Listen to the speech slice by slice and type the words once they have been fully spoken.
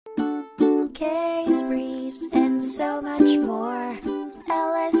case briefs, and so much more.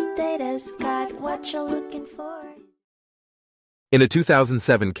 LSData's got what you're looking for. In a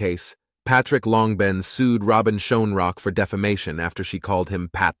 2007 case, Patrick Longbehn sued Robin Schoenrock for defamation after she called him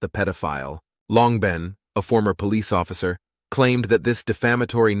Pat the Pedophile. Longbehn, a former police officer, claimed that this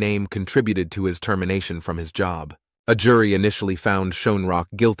defamatory name contributed to his termination from his job. A jury initially found Schoenrock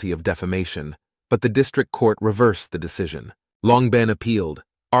guilty of defamation, but the district court reversed the decision. Longbehn appealed,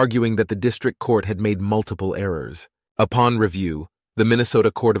 arguing that the district court had made multiple errors. Upon review, the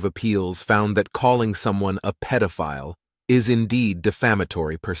Minnesota Court of Appeals found that calling someone a pedophile is indeed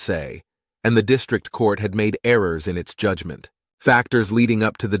defamatory per se, and the district court had made errors in its judgment. Factors leading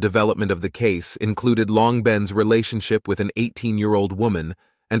up to the development of the case included Longbehn's relationship with an 18-year-old woman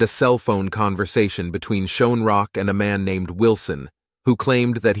and a cell phone conversation between Schoenrock and a man named Wilson, who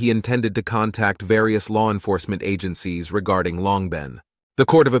claimed that he intended to contact various law enforcement agencies regarding Longbehn. The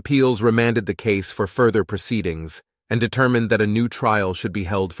Court of Appeals remanded the case for further proceedings and determined that a new trial should be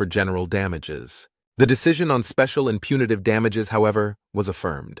held for general damages. The decision on special and punitive damages, however, was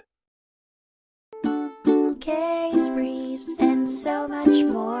affirmed. Case briefs and so much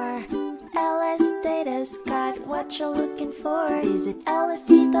more. LSData's got what you're looking for. Visit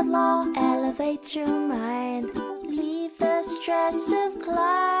lsd.law, elevate your mind. Leave the stress of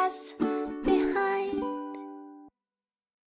class.